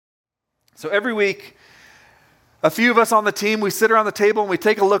So every week, a few of us on the team, we sit around the table and we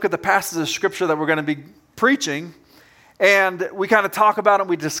take a look at the passage of Scripture that we're going to be preaching, and we kind of talk about it,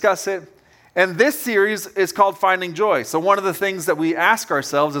 we discuss it. And this series is called Finding Joy. So one of the things that we ask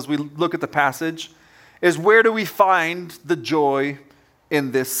ourselves as we look at the passage is, where do we find the joy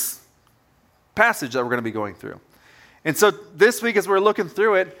in this passage that we're going to be going through? And so this week as we're looking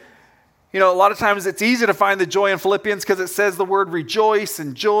through it, a lot of times it's easy to find the joy in Philippians because it says the word rejoice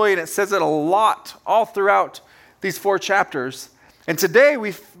and joy, and it says it a lot all throughout these 4 chapters. And today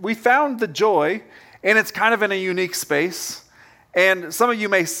we found the joy, and it's kind of in a unique space. And some of you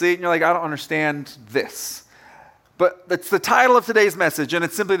may see it and you're like, I don't understand this. But it's the title of today's message, and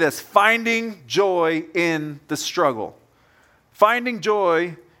it's simply this: Finding Joy in the Struggle. Finding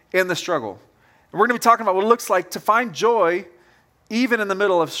joy in the struggle. And we're going to be talking about what it looks like to find joy even in the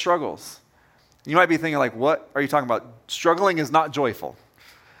middle of struggles. You might be thinking like, what are you talking about? Struggling is not joyful.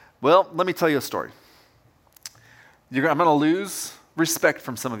 Well, let me tell you a story. I'm going to lose respect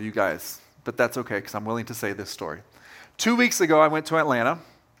from some of you guys, but that's okay because I'm willing to say this story. 2 weeks ago, I went to Atlanta,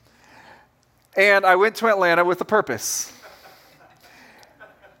 and I went to Atlanta with a purpose.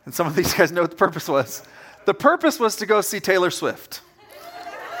 And some of these guys know what the purpose was. The purpose was to go see Taylor Swift.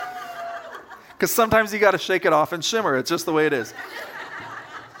 Because sometimes you got to shake it off and shimmer. It's just the way it is.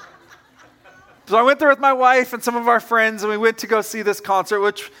 So I went there with my wife and some of our friends, and we went to go see this concert,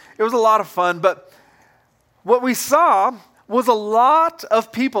 which it was a lot of fun. But what we saw was a lot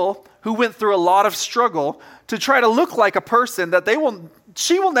of people who went through a lot of struggle to try to look like a person that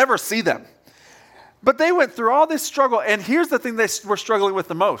she will never see them. But they went through all this struggle, and here's the thing they were struggling with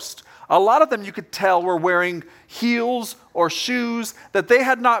the most. A lot of them, you could tell, were wearing heels or shoes that they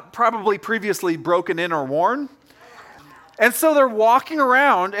had not probably previously broken in or worn. And so they're walking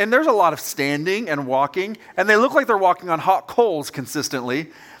around, and there's a lot of standing and walking, and they look like they're walking on hot coals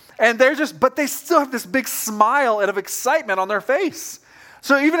consistently. And but they still have this big smile and of excitement on their face.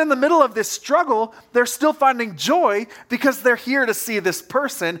 So even in the middle of this struggle, they're still finding joy because they're here to see this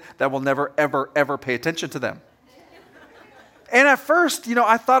person that will never, ever, ever pay attention to them. And at first,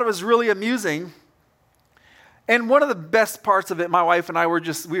 I thought it was really amusing. And one of the best parts of it, my wife and I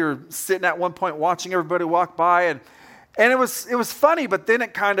we were sitting at one point watching everybody walk by, and it was funny, but then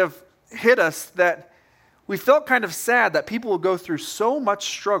it kind of hit us that we felt kind of sad that people will go through so much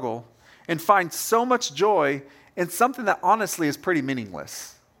struggle and find so much joy in something that honestly is pretty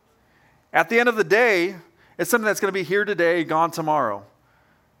meaningless. At the end of the day, it's something that's going to be here today, gone tomorrow.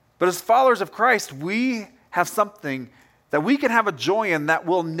 But as followers of Christ, we have something that we can have a joy in that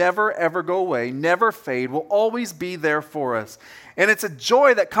will never, ever go away, never fade, will always be there for us. And it's a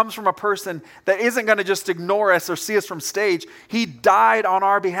joy that comes from a person that isn't going to just ignore us or see us from stage. He died on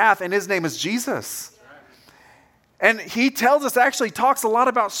our behalf, and his name is Jesus. And he talks a lot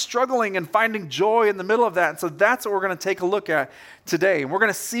about struggling and finding joy in the middle of that. And so that's what we're going to take a look at today. And we're going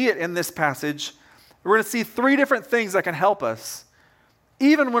to see it in this passage. We're going to see 3 different things that can help us,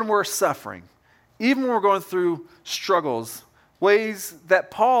 even when we're suffering, even when we're going through struggles, ways that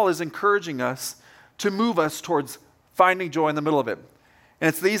Paul is encouraging us to move us towards finding joy in the middle of it. And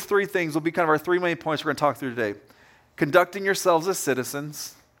it's these 3 things will be kind of our 3 main points we're going to talk through today. Conducting yourselves as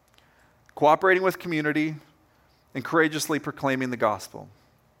citizens, cooperating with community, and courageously proclaiming the gospel.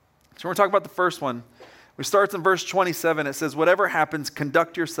 So we're going to talk about the first one. We start in verse 27. It says, whatever happens,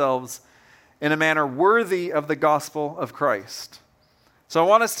 conduct yourselves in a manner worthy of the gospel of Christ. So I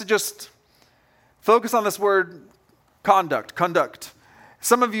want us to just focus on this word conduct.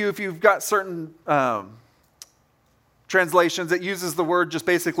 Some of you, if you've got certain translations, it uses the word just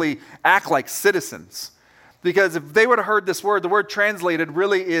basically act like citizens. Because if they would have heard this word, the word translated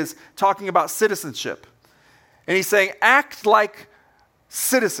really is talking about citizenship. And he's saying, act like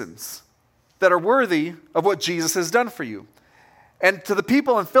citizens that are worthy of what Jesus has done for you. And to the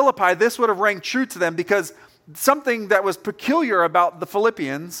people in Philippi, this would have rang true to them because something that was peculiar about the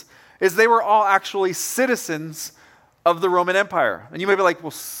Philippians is they were all actually citizens of the Roman Empire. And you may be like,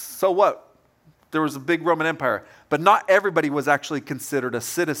 well, so what? There was a big Roman Empire. But not everybody was actually considered a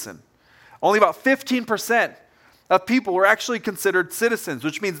citizen. Only about 15% of people were actually considered citizens,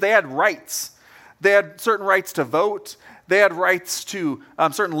 which means they had rights. They had certain rights to vote. They had rights to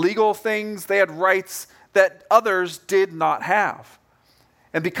certain legal things. They had rights that others did not have.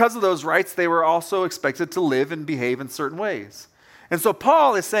 And because of those rights, they were also expected to live and behave in certain ways. And so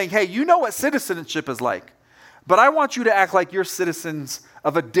Paul is saying, hey, you know what citizenship is like, but I want you to act like you're citizens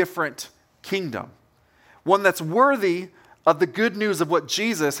of a different kingdom, one that's worthy of the good news of what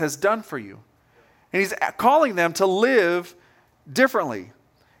Jesus has done for you. And he's calling them to live differently.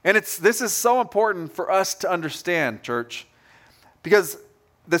 And this is so important for us to understand, church, because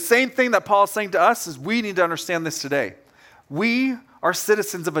the same thing that Paul is saying to us is we need to understand this today. We are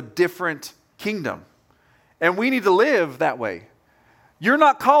citizens of a different kingdom, and we need to live that way. You're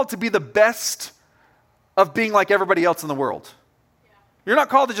not called to be the best of being like everybody else in the world. You're not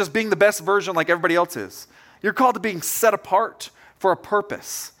called to just being the best version like everybody else is. You're called to being set apart for a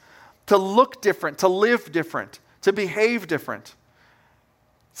purpose, to look different, to live different, to behave different.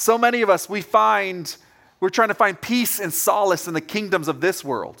 So many of us, we're trying to find peace and solace in the kingdoms of this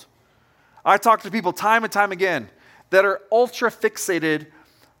world. I talk to people time and time again that are ultra fixated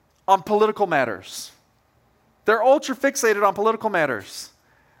on political matters. They're ultra fixated on political matters.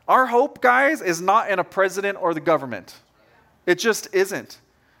 Our hope, guys, is not in a president or the government. It just isn't.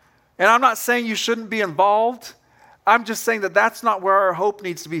 And I'm not saying you shouldn't be involved. I'm just saying that that's not where our hope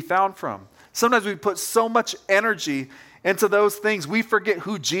needs to be found from. Sometimes we put so much energy into those things, we forget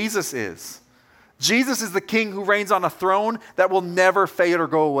who Jesus is. Jesus is the King who reigns on a throne that will never fade or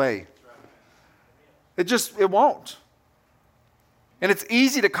go away. It won't. And it's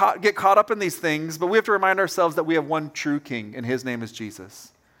easy to get caught up in these things, but we have to remind ourselves that we have one true King, and his name is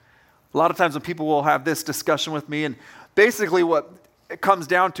Jesus. A lot of times when people will have this discussion with me, and basically what it comes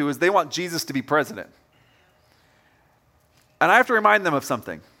down to is they want Jesus to be president. And I have to remind them of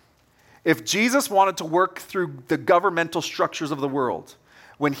something. If Jesus wanted to work through the governmental structures of the world,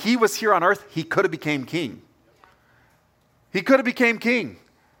 when he was here on earth, he could have became king. He could have became king.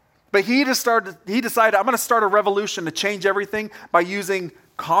 But he decided, I'm going to start a revolution to change everything by using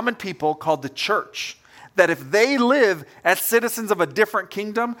common people called the church. That if they live as citizens of a different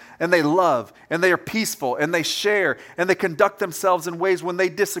kingdom, and they love, and they are peaceful, and they share, and they conduct themselves in ways when they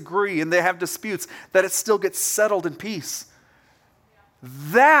disagree and they have disputes, that it still gets settled in peace.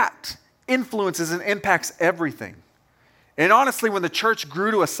 That influences and impacts everything. And honestly, when the church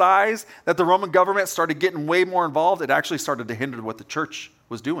grew to a size that the Roman government started getting way more involved, it actually started to hinder what the church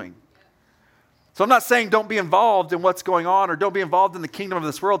was doing. So I'm not saying don't be involved in what's going on or don't be involved in the kingdom of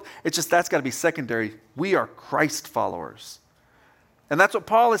this world. It's just that's got to be secondary. We are Christ followers. And that's what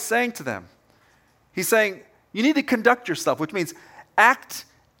Paul is saying to them. He's saying you need to conduct yourself, which means act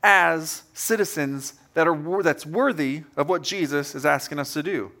as citizens that's worthy of what Jesus is asking us to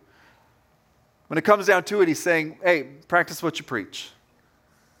do. When it comes down to it, he's saying, hey, practice what you preach.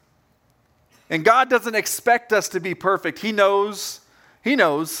 And God doesn't expect us to be perfect. He knows. You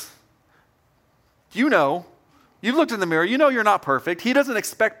know. You've looked in the mirror. You know you're not perfect. He doesn't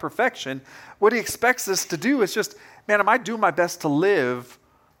expect perfection. What he expects us to do is just, man, am I doing my best to live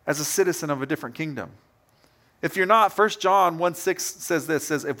as a citizen of a different kingdom? If you're not, 1 John 1:6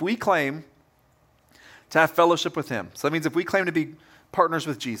 says, if we claim to have fellowship with him, so that means if we claim to be partners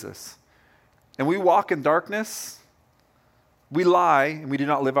with Jesus, and we walk in darkness, we lie and we do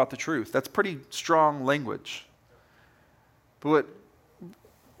not live out the truth. That's pretty strong language. But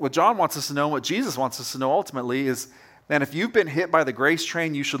what John wants us to know, what Jesus wants us to know ultimately is, man, if you've been hit by the grace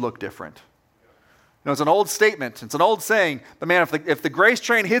train, you should look different. You know, it's an old statement. It's an old saying. But man, if the grace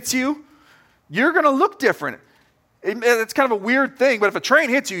train hits you, you're going to look different. It's kind of a weird thing, but if a train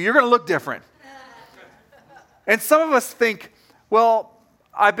hits you, you're going to look different. And some of us think, well,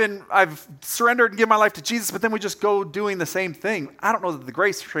 I've surrendered and given my life to Jesus, but then we just go doing the same thing. I don't know that the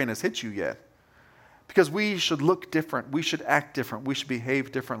grace train has hit you yet. Because we should look different. We should act different. We should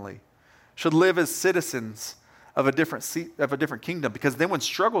behave differently. Should live as citizens of a different kingdom. Because then when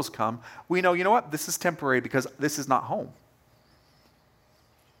struggles come, we know, you know what? This is temporary because this is not home.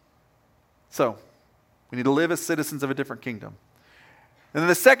 So, we need to live as citizens of a different kingdom. And then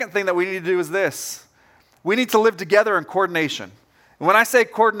the second thing that we need to do is this. We need to live together in coordination. And when I say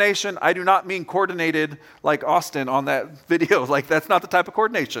coordination, I do not mean coordinated like Austin on that video. Like, that's not the type of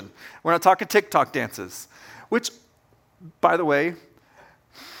coordination. We're not talking TikTok dances. Which, by the way,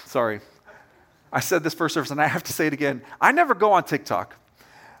 sorry, I said this first service and I have to say it again. I never go on TikTok.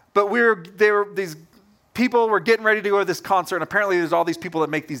 But these people were getting ready to go to this concert, and apparently there's all these people that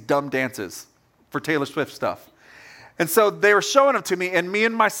make these dumb dances for Taylor Swift stuff. And so they were showing them to me, and me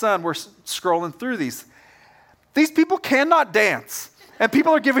and my son were scrolling through these. These people cannot dance. And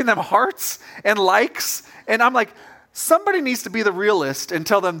people are giving them hearts and likes. And I'm like, somebody needs to be the realist and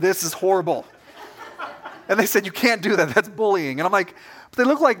tell them this is horrible. And they said, you can't do that. That's bullying. And I'm like, but they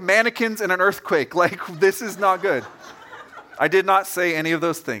look like mannequins in an earthquake. Like, this is not good. I did not say any of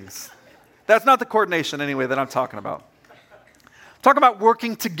those things. That's not the coordination anyway that I'm talking about. I'm talking about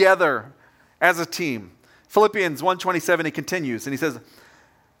working together as a team. Philippians 1:27, he continues, and he says,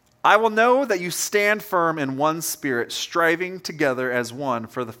 I will know that you stand firm in one spirit, striving together as one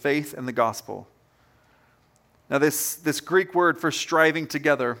for the faith and the gospel. Now this Greek word for striving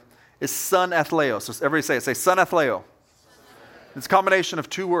together is sunathleo. So everybody say it. Say sunathleo. It's a combination of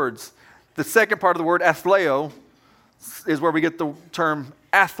two words. The second part of the word, athleo, is where we get the term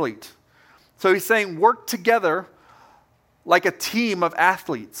athlete. So he's saying work together like a team of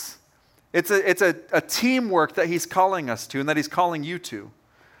athletes. It's a teamwork that he's calling us to and that he's calling you to.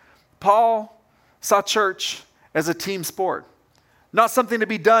 Paul saw church as a team sport. Not something to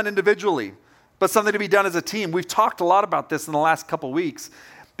be done individually, but something to be done as a team. We've talked a lot about this in the last couple weeks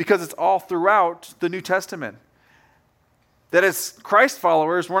because it's all throughout the New Testament. That as Christ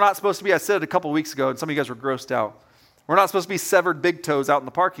followers, we're not supposed to be, I said it a couple weeks ago, and some of you guys were grossed out. We're not supposed to be severed big toes out in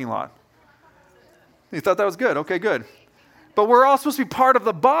the parking lot. You thought that was good? Okay, good. But we're all supposed to be part of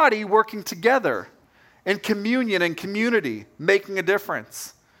the body working together in communion and community, making a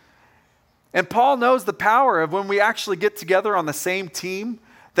difference. And Paul knows the power of when we actually get together on the same team,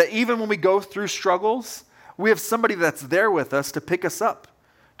 that even when we go through struggles, we have somebody that's there with us to pick us up,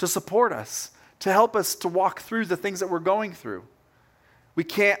 to support us, to help us to walk through the things that we're going through. We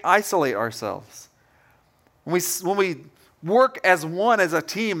can't isolate ourselves. When we work as one, as a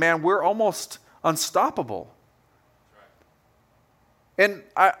team, man, we're almost unstoppable. And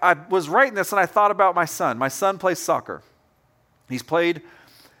I was writing this and I thought about my son. My son plays soccer. He's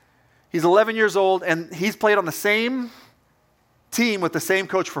 11 years old and he's played on the same team with the same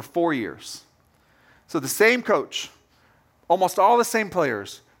coach for 4 years. So the same coach, almost all the same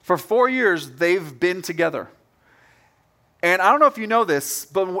players. For 4 years, they've been together. And I don't know if you know this,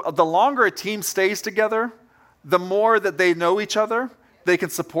 but the longer a team stays together, the more that they know each other, they can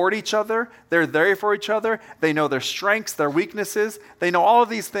support each other, they're there for each other, they know their strengths, their weaknesses, they know all of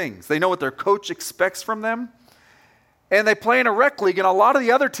these things. They know what their coach expects from them. And they play in a rec league, and a lot of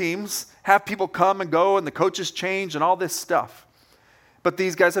the other teams have people come and go, and the coaches change and all this stuff. But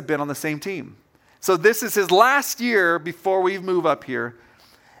these guys have been on the same team. So this is his last year before we move up here.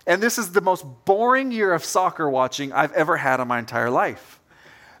 And this is the most boring year of soccer watching I've ever had in my entire life.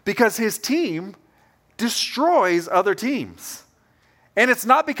 Because his team destroys other teams. And it's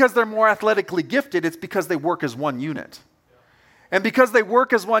not because they're more athletically gifted, it's because they work as one unit. And because they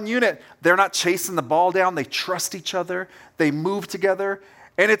work as one unit, they're not chasing the ball down, they trust each other, they move together.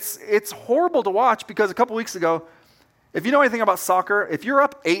 And it's horrible to watch because a couple weeks ago, if you know anything about soccer, if you're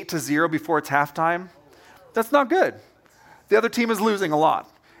up 8-0 before it's halftime, that's not good. The other team is losing a lot.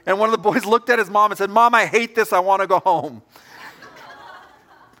 And one of the boys looked at his mom and said, "Mom, I hate this, I want to go home."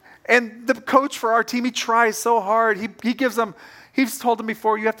 And the coach for our team, he tries so hard. He's told them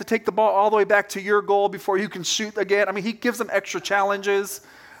before, you have to take the ball all the way back to your goal before you can shoot again. I mean, he gives them extra challenges.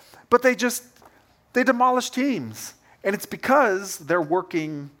 But they demolish teams. And it's because they're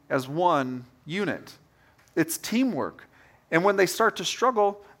working as one unit. It's teamwork. And when they start to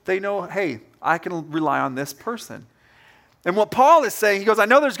struggle, they know, hey, I can rely on this person. And what Paul is saying, he goes, I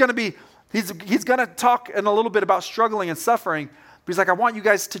know there's going to be, he's going to talk in a little bit about struggling and suffering. But he's like, I want you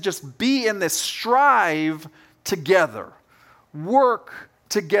guys to just be in this strive together. Work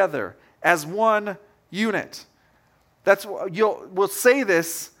together as one unit. We'll say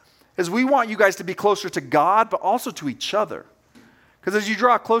this is we want you guys to be closer to God, but also to each other. Because as you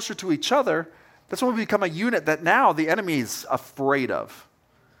draw closer to each other, that's when we become a unit that now the enemy is afraid of.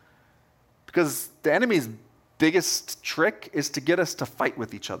 Because the enemy's biggest trick is to get us to fight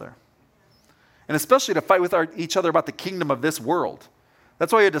with each other. And especially to fight with each other about the kingdom of this world.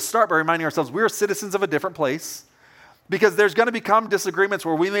 That's why we had to start by reminding ourselves we're citizens of a different place. Because there's going to become disagreements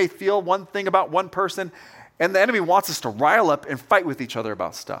where we may feel one thing about one person, and the enemy wants us to rile up and fight with each other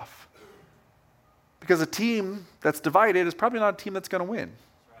about stuff. Because a team that's divided is probably not a team that's going to win.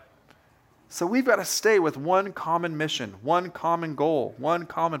 So we've got to stay with one common mission, one common goal, one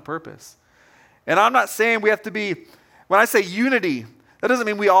common purpose. And I'm not saying we have to be, when I say unity, that doesn't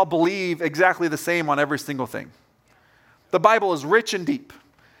mean we all believe exactly the same on every single thing. The Bible is rich and deep,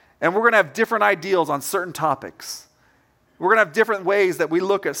 and we're going to have different ideals on certain topics. We're going to have different ways that we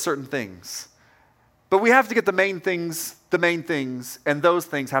look at certain things. But we have to get the main things, and those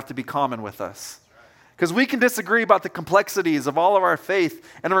things have to be common with us. Because we can disagree about the complexities of all of our faith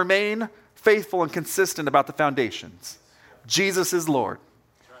and remain faithful and consistent about the foundations. Jesus is Lord.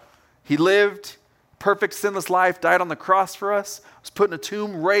 He lived perfect, sinless life, died on the cross for us, was put in a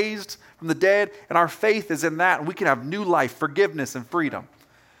tomb, raised from the dead, and our faith is in that, and we can have new life, forgiveness, and freedom.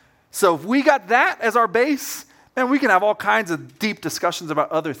 So if we got that as our base, man, we can have all kinds of deep discussions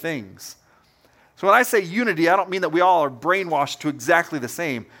about other things. So when I say unity, I don't mean that we all are brainwashed to exactly the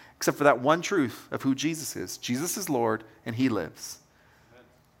same, except for that one truth of who Jesus is. Jesus is Lord, and He lives. Amen.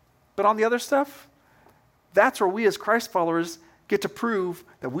 But on the other stuff, that's where we as Christ followers get to prove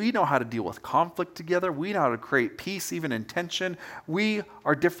that we know how to deal with conflict together. We know how to create peace, even in tension. We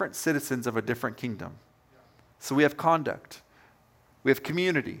are different citizens of a different kingdom. So we have conduct. We have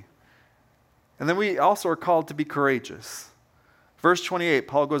community. And then we also are called to be courageous. Verse 28,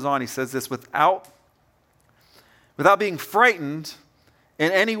 Paul goes on, he says this, without being frightened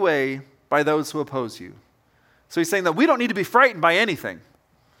in any way by those who oppose you. So he's saying that we don't need to be frightened by anything.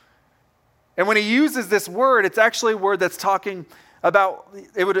 And when he uses this word, it's actually a word that's talking about,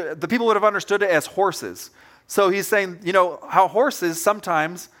 the people would have understood it as horses. So he's saying, how horses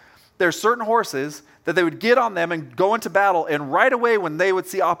sometimes, there's certain horses that they would get on them and go into battle, and right away when they would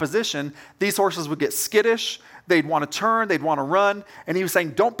see opposition, these horses would get skittish, they'd want to turn, they'd want to run, and he was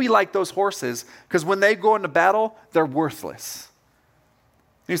saying, don't be like those horses, because when they go into battle, they're worthless.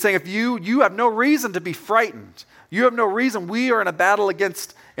 And he's saying, if you have no reason to be frightened, you have no reason, we are in a battle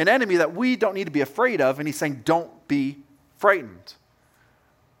against an enemy that we don't need to be afraid of, and he's saying, don't be frightened.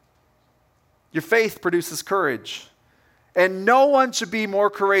 Your faith produces courage, and no one should be more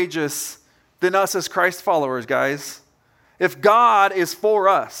courageous than us as Christ followers, guys. If God is for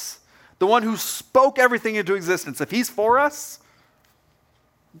us, the one who spoke everything into existence, if he's for us,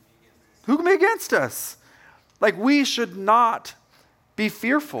 who can be against us? Like, we should not be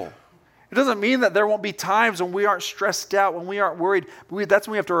fearful. It doesn't mean that there won't be times when we aren't stressed out, when we aren't worried. That's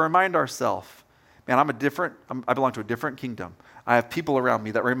when we have to remind ourselves, man, I belong to a different kingdom. I have people around me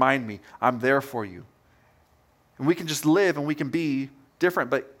that remind me, I'm there for you. And we can just live and we can be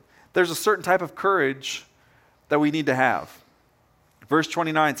different, but there's a certain type of courage that we need to have. Verse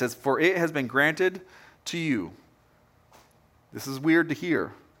 29 says, for it has been granted to you. This is weird to hear.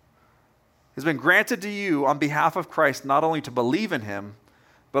 It has been granted to you on behalf of Christ, not only to believe in him,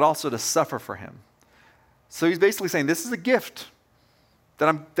 but also to suffer for him. So he's basically saying, this is a gift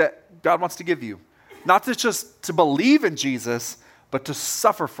that God wants to give you. Not just to believe in Jesus, but to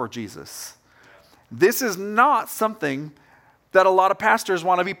suffer for Jesus. This is not something that a lot of pastors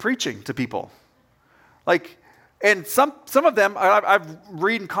want to be preaching to people. And some of them, I've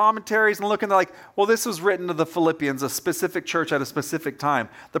reading commentaries and looking, they're like, well, this was written to the Philippians, a specific church at a specific time.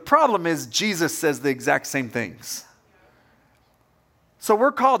 The problem is Jesus says the exact same things. So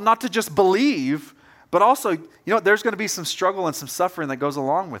we're called not to just believe, but also, there's going to be some struggle and some suffering that goes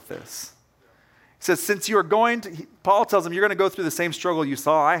along with this. He says, Paul tells them, you're going to go through the same struggle you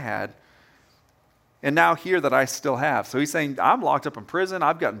saw I had, and now hear that I still have. So he's saying, I'm locked up in prison.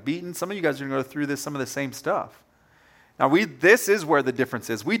 I've gotten beaten. Some of you guys are going to go through some of the same stuff. Now, this is where the difference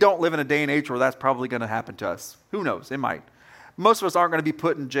is. We don't live in a day and age where that's probably going to happen to us. Who knows? It might. Most of us aren't going to be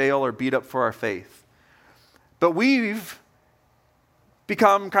put in jail or beat up for our faith. But we've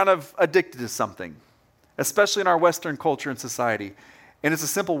become kind of addicted to something, especially in our Western culture and society. And it's a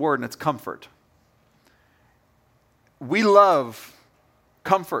simple word, and it's comfort. We love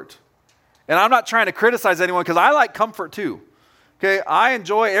comfort. And I'm not trying to criticize anyone because I like comfort too. Okay, I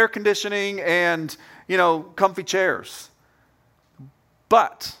enjoy air conditioning and, comfy chairs.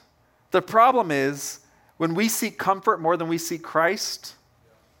 But the problem is when we seek comfort more than we seek Christ,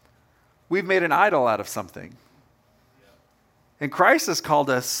 we've made an idol out of something. And Christ has called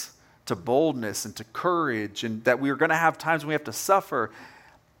us to boldness and to courage, and that we are going to have times when we have to suffer.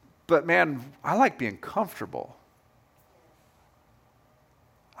 But man, I like being comfortable.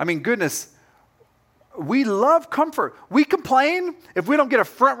 I mean, goodness, we love comfort. We complain if we don't get a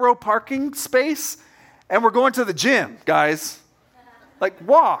front row parking space and we're going to the gym, guys. Like,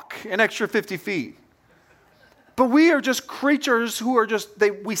 walk an extra 50 feet. But we are just creatures who are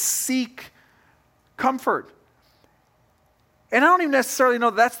we seek comfort. And I don't even necessarily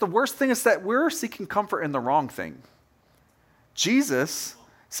know that's the worst thing, is that we're seeking comfort in the wrong thing. Jesus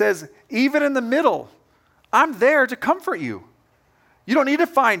says, even in the middle, I'm there to comfort you. You don't need to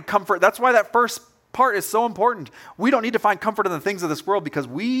find comfort. That's why that first part is so important. We don't need to find comfort in the things of this world because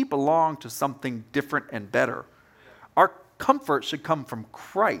we belong to something different and better. Our comfort should come from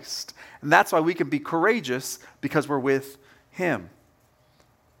Christ. And that's why we can be courageous, because we're with him.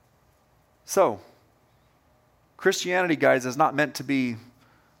 So, Christianity, guys, is not meant to be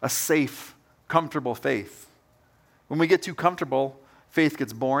a safe, comfortable faith. When we get too comfortable, faith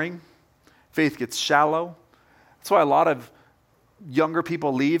gets boring. Faith gets shallow. That's why a lot of younger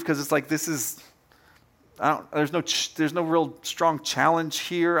people leave, because it's like, there's no real strong challenge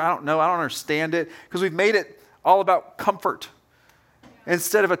here. I don't understand it, because we've made it all about comfort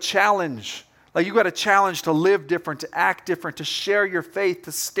instead of a challenge. Like, you got a challenge to live different, to act different, to share your faith,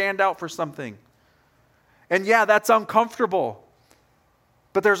 to stand out for something. And yeah, that's uncomfortable,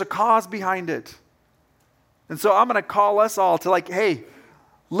 but there's a cause behind it. And so I'm going to call us all to, like, hey,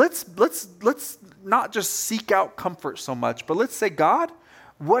 let's not just seek out comfort so much, but let's say, God,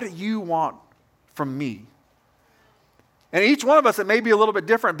 what do you want from me? And each one of us, it may be a little bit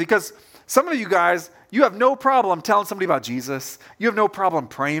different, because Some of you guys, you have no problem telling somebody about Jesus. You have no problem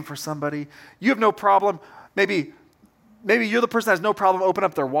praying for somebody. You have no problem, maybe you're the person that has no problem opening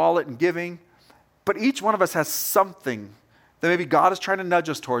up their wallet and giving. But each one of us has something that maybe God is trying to nudge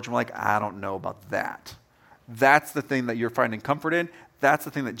us towards. And we're like, I don't know about that. That's the thing that you're finding comfort in. That's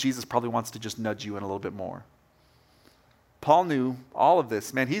the thing that Jesus probably wants to just nudge you in a little bit more. Paul knew all of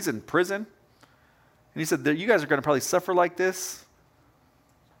this. Man, he's in prison. And he said, you guys are going to probably suffer like this.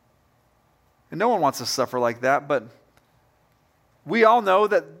 And no one wants to suffer like that. But we all know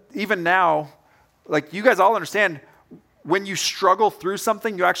that even now, like you guys all understand, when you struggle through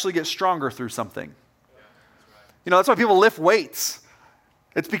something, you actually get stronger through something. That's why people lift weights.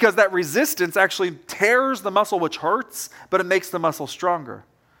 It's because that resistance actually tears the muscle, which hurts, but it makes the muscle stronger.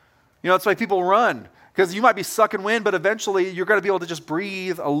 That's why people run. Because you might be sucking wind, but eventually you're going to be able to just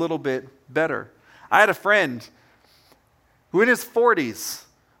breathe a little bit better. I had a friend who in his 40s,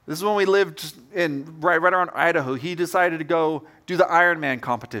 this is when we lived in right around Idaho, he decided to go do the Ironman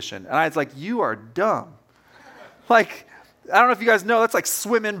competition. And I was like, you are dumb. Like, I don't know if you guys know, that's like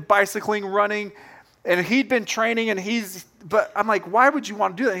swimming, bicycling, running. And he'd been training but I'm like, why would you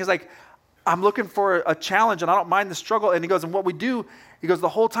want to do that? And he's like, I'm looking for a challenge and I don't mind the struggle. And he goes, and what we do, he goes, the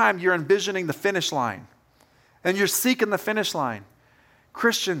whole time you're envisioning the finish line. And you're seeking the finish line.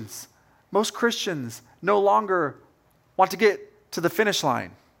 Most Christians no longer want to get to the finish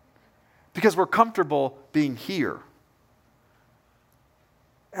line because we're comfortable being here.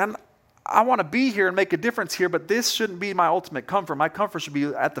 And I want to be here and make a difference here, but this shouldn't be my ultimate comfort. My comfort should be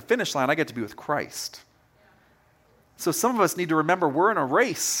at the finish line. I get to be with Christ. So some of us need to remember we're in a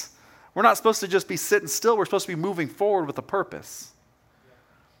race. We're not supposed to just be sitting still. We're supposed to be moving forward with a purpose.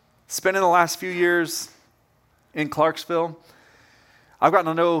 Spending the last few years in Clarksville, I've gotten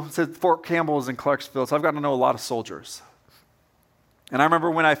to know, Fort Campbell is in Clarksville, so I've gotten to know a lot of soldiers. And I remember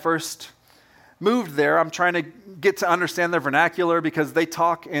when I first moved there, I'm trying to get to understand their vernacular because they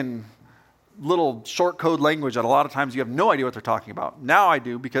talk in little short code language that a lot of times you have no idea what they're talking about. Now I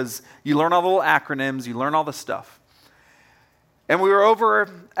do because you learn all the little acronyms, you learn all the stuff. And we were over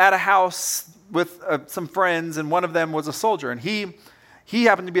at a house with some friends, and one of them was a soldier, and he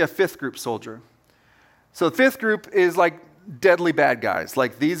happened to be a 5th group soldier. So the 5th group is like deadly bad guys.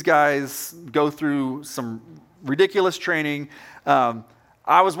 Like these guys go through some ridiculous training.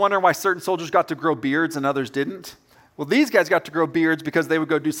 I was wondering why certain soldiers got to grow beards and others didn't. Well, these guys got to grow beards because they would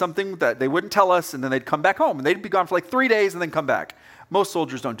go do something that they wouldn't tell us, and then they'd come back home. And they'd be gone for like 3 days and then come back. Most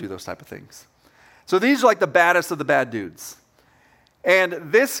soldiers don't do those type of things. So these are like the baddest of the bad dudes. And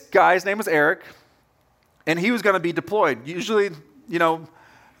this guy's name was Eric, and he was going to be deployed. Usually,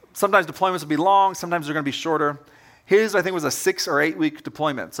 sometimes deployments would be long, sometimes they're going to be shorter. His, I think, was a 6 or 8 week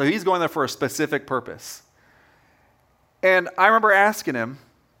deployment. So he's going there for a specific purpose. And I remember asking him,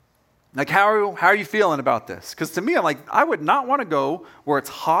 like, how are you feeling about this? Because to me, I'm like, I would not want to go where it's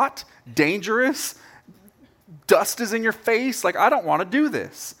hot, dangerous, dust is in your face. Like, I don't want to do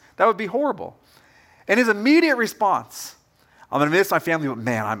this. That would be horrible. And his immediate response, I'm going to miss my family, but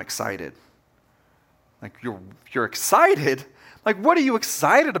man, I'm excited. Like, you're excited? Like, what are you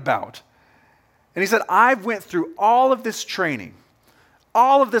excited about? And he said, I've went through all of this training,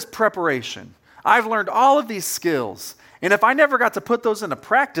 all of this preparation. I've learned all of these skills. And if I never got to put those into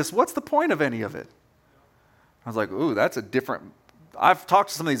practice, what's the point of any of it? I was like, ooh, that's a different... I've talked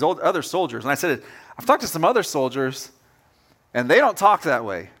to some of these other soldiers, and I said, I've talked to some other soldiers, and they don't talk that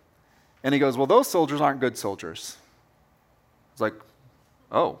way. And he goes, well, those soldiers aren't good soldiers. I was like,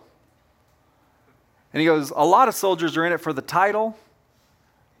 oh. And he goes, a lot of soldiers are in it for the title,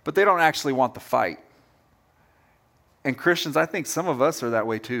 but they don't actually want the fight. And Christians, I think some of us are that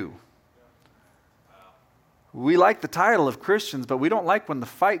way too. We like the title of Christians, but we don't like when the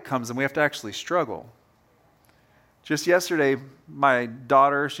fight comes and we have to actually struggle. Just yesterday, my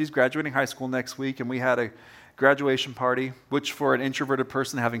daughter, she's graduating high school next week, and we had a graduation party, which for an introverted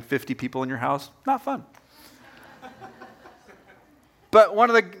person, having 50 people in your house, not fun. But one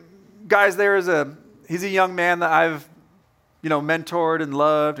of the guys there he's a young man that I've, mentored and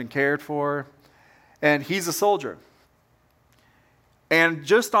loved and cared for, and he's a soldier. And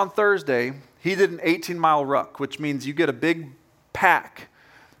just on Thursday, he did an 18-mile ruck, which means you get a big pack,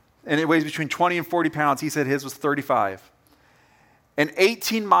 and it weighs between 20 and 40 pounds. He said his was 35. And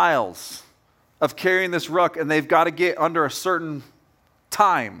 18 miles of carrying this ruck, and they've got to get under a certain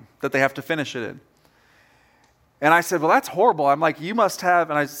time that they have to finish it in. And I said, well, that's horrible. I'm like, you must have,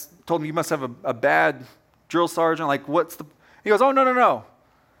 and I told him, you must have a bad drill sergeant. Like, he goes, oh, no.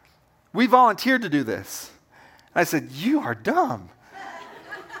 We volunteered to do this. And I said, you are dumb.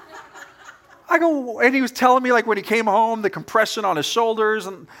 I go, and he was telling me, like, when he came home, the compression on his shoulders.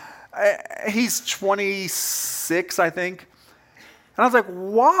 And He's 26, I think. And I was like,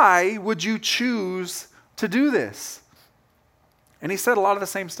 why would you choose to do this? And he said a lot of the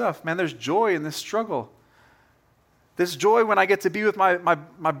same stuff. Man, there's joy in this struggle. This joy when I get to be with my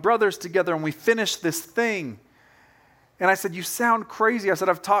brothers together and we finish this thing. And I said, you sound crazy. I said,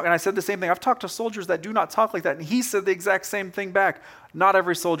 and I said the same thing. I've talked to soldiers that do not talk like that. And he said the exact same thing back. Not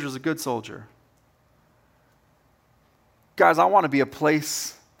every soldier is a good soldier. Guys, I want to be a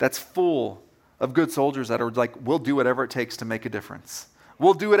place that's full of good soldiers that are like, we'll do whatever it takes to make a difference.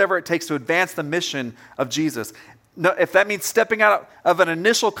 We'll do whatever it takes to advance the mission of Jesus. No, if that means stepping out of an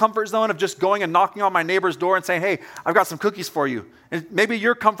initial comfort zone of just going and knocking on my neighbor's door and saying, hey, I've got some cookies for you. And maybe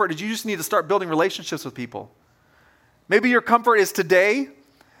your comfort is you just need to start building relationships with people. Maybe your comfort is today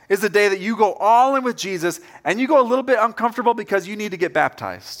is the day that you go all in with Jesus and you go a little bit uncomfortable because you need to get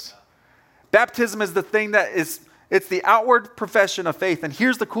baptized. Baptism is the thing it's the outward profession of faith. And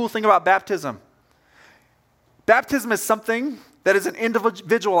here's the cool thing about baptism. Baptism is something that is an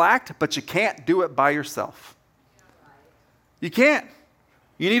individual act, but you can't do it by yourself. You can't.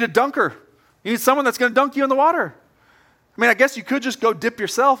 You need a dunker. You need someone that's going to dunk you in the water. I mean, I guess you could just go dip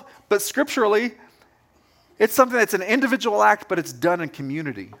yourself, but scripturally, it's something that's an individual act, but it's done in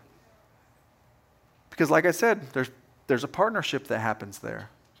community. Because like I said, there's a partnership that happens there.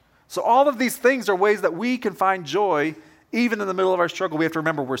 So all of these things are ways that we can find joy even in the middle of our struggle. We have to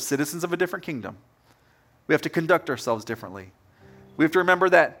remember we're citizens of a different kingdom. We have to conduct ourselves differently. We have to remember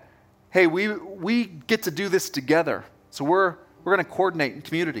that, hey, we get to do this together. So we're going to coordinate in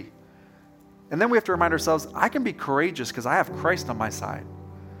community. And then we have to remind ourselves, I can be courageous because I have Christ on my side.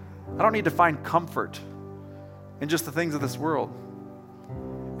 I don't need to find comfort in just the things of this world.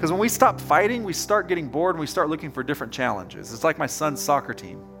 Because when we stop fighting, we start getting bored and we start looking for different challenges. It's like my son's soccer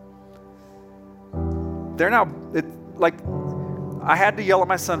team. I had to yell at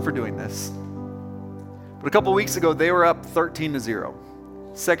my son for doing this. But a couple weeks ago, they were up 13-0,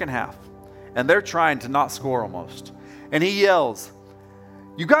 second half. And they're trying to not score almost. And he yells,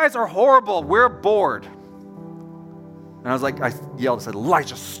 you guys are horrible, we're bored. And I yelled and said,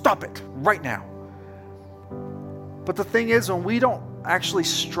 Elijah, stop it right now. But the thing is, when we don't actually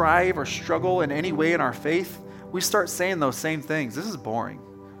strive or struggle in any way in our faith, we start saying those same things. This is boring.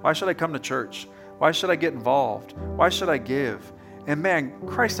 Why should I come to church? Why should I get involved? Why should I give? And man,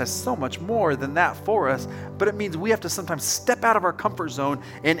 Christ has so much more than that for us, but it means we have to sometimes step out of our comfort zone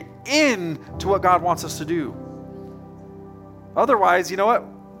and into what God wants us to do. Otherwise, you know what?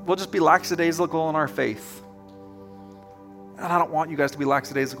 We'll just be lackadaisical in our faith. And I don't want you guys to be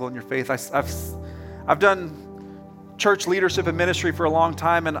lackadaisical in your faith. I've done church leadership and ministry for a long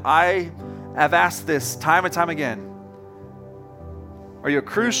time, and I have asked this time and time again. Are you a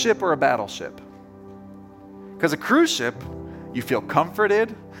cruise ship or a battleship? Because a cruise ship, you feel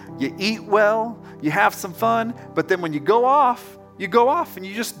comforted, you eat well, you have some fun, but then when you go off and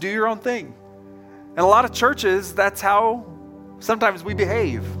you just do your own thing. And a lot of churches, that's how sometimes we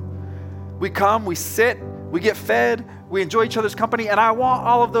behave. We come, we sit, we get fed, we enjoy each other's company, and I want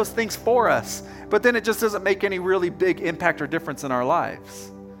all of those things for us. But then it just doesn't make any really big impact or difference in our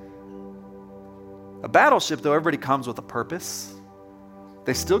lives. A battleship, though, everybody comes with a purpose.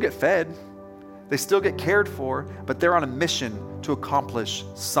 They still get fed. They still get cared for, but they're on a mission to accomplish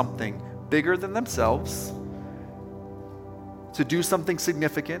something bigger than themselves, to do something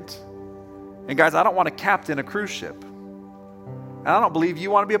significant. And guys, I don't want to captain a cruise ship. And I don't believe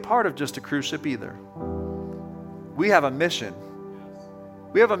you want to be a part of just a cruise ship either. We have a mission.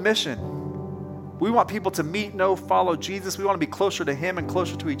 We have a mission. We want people to meet, know, follow Jesus. We want to be closer to Him and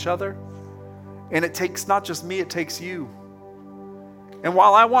closer to each other. And it takes not just me, it takes you. And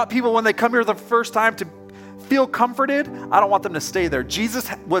while I want people when they come here the first time to feel comforted, I don't want them to stay there. Jesus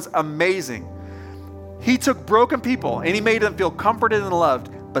was amazing. He took broken people and He made them feel comforted and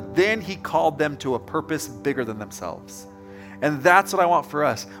loved, but then He called them to a purpose bigger than themselves. And that's what I want for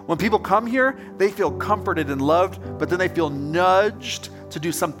us. When people come here, they feel comforted and loved, but then they feel nudged to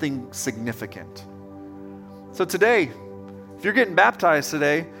do something significant. So today, if you're getting baptized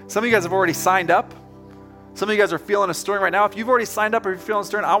today, some of you guys have already signed up. Some of you guys are feeling a stirring right now. If you've already signed up or you're feeling a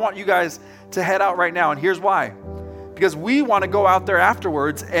stirring, I want you guys to head out right now. And here's why. Because we want to go out there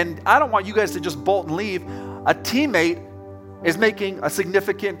afterwards, and I don't want you guys to just bolt and leave. A teammate is making a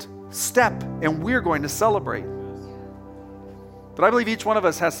significant step, and we're going to celebrate. But I believe each one of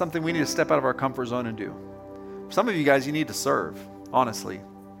us has something we need to step out of our comfort zone and do. Some of you guys, you need to serve, honestly.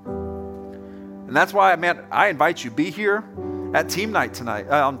 And that's why, man, I invite you, be here at team night tonight,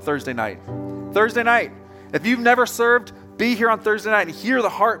 on Thursday night. Thursday night. If you've never served, be here on Thursday night and hear the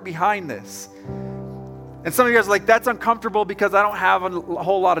heart behind this. And some of you guys are like, that's uncomfortable because I don't have a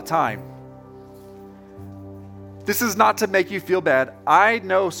whole lot of time. This is not to make you feel bad. I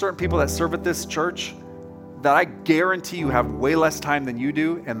know certain people that serve at this church that I guarantee you have way less time than you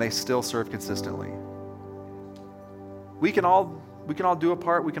do, and they still serve consistently. We can all do a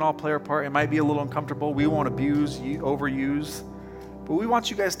part. We can all play our part. It might be a little uncomfortable. We won't abuse, overuse. But we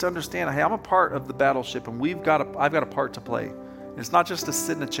want you guys to understand, hey, I'm a part of the battleship, and I've got a part to play. And it's not just to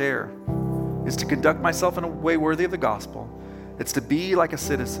sit in a chair. It's to conduct myself in a way worthy of the gospel. It's to be like a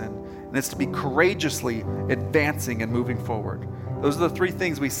citizen. And it's to be courageously advancing and moving forward. Those are the three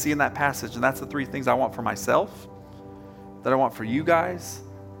things we see in that passage. And that's the three things I want for myself, that I want for you guys,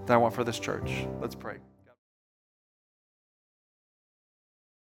 that I want for this church. Let's pray.